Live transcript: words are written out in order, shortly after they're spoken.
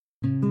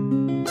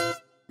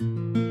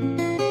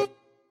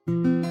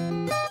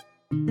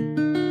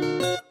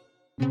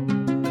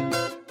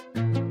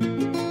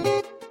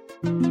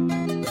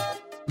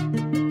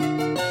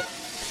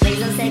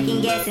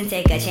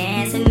a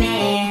chance with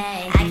me.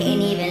 I can't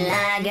even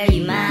lie, girl,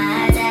 you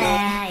my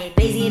type.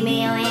 Please give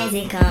me your hands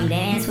and come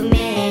dance with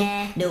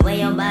me. The way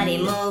your body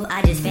move,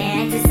 I just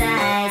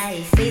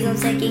fantasize. Please don't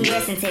second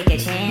guess and take a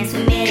chance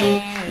with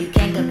me. You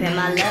can't compare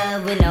my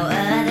love with no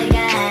other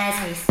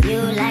guys.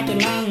 You like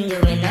an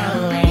angel in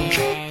no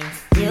way.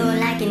 You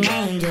like an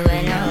angel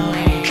in no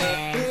way.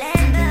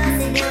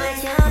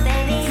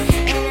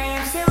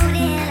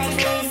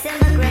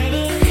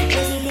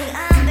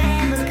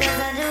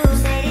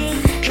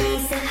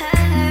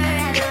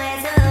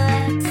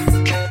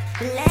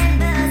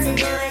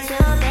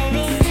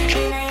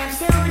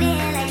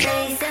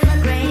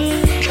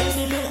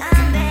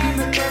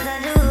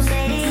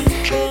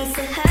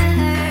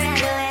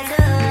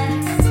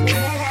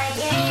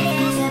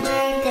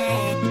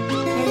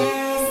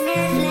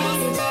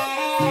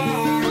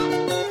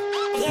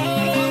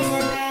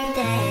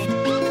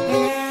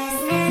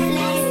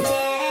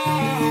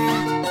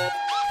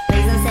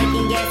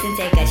 And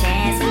take a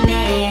chance with me.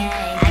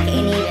 I can't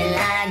even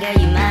lie,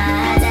 girl, you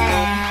my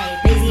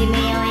type. Please give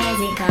me your hands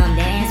and come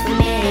dance with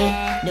me.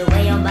 The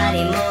way your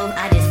body move,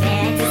 I just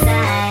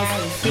fantasize.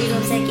 Please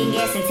don't second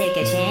guess and take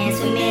a chance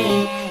with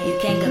me. You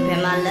can't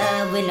compare my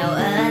love with no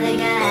other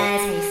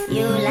guys.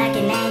 You like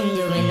an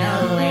angel in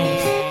no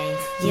way.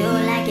 You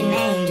like an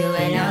angel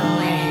in no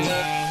way.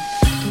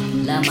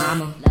 Lil'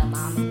 mama,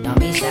 don't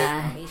be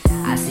shy.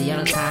 I see you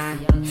on time.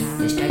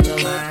 Just stretch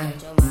your mind.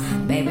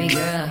 Baby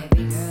girl,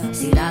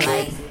 see what I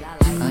like.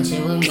 Come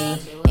chill with me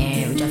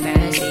and reach your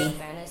fantasy.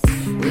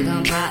 We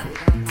gon' pop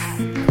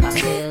some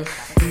pills.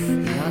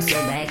 We gon'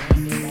 sit back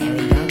and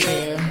we gon'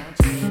 chill.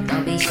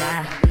 Don't be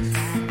shy,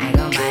 I ain't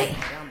gon' bite.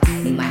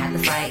 We might have to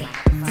fight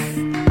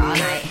all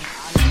night.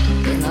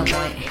 There's no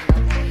point.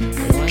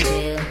 We wanna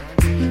chill,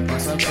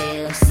 want some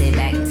chill. Sit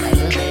back like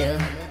Lil Bill.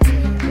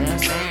 You know what I'm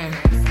saying?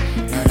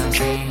 Know what I'm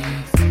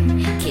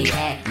saying? Kit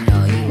Kat, you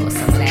know you want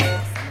some of that.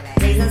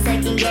 Please don't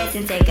second guess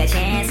and take a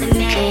chance with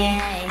me.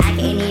 I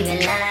can't even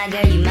lie,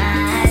 girl, you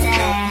my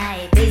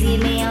type. Please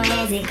give me your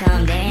hands and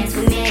come dance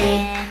with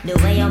me. The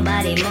way your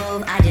body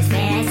move, I just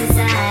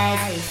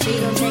fantasize.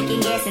 Please don't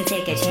second guess and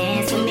take a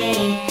chance with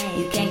me.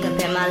 You can't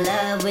compare my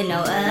love with no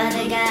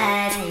other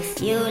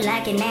guys. You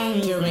like an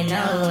angel in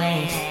no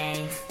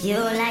way. You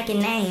like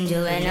an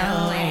angel in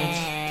no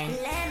way.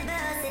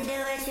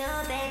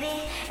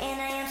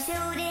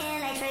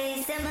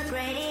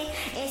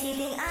 And she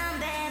think I'm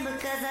bad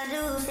because I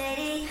do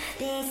steady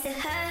things to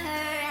her.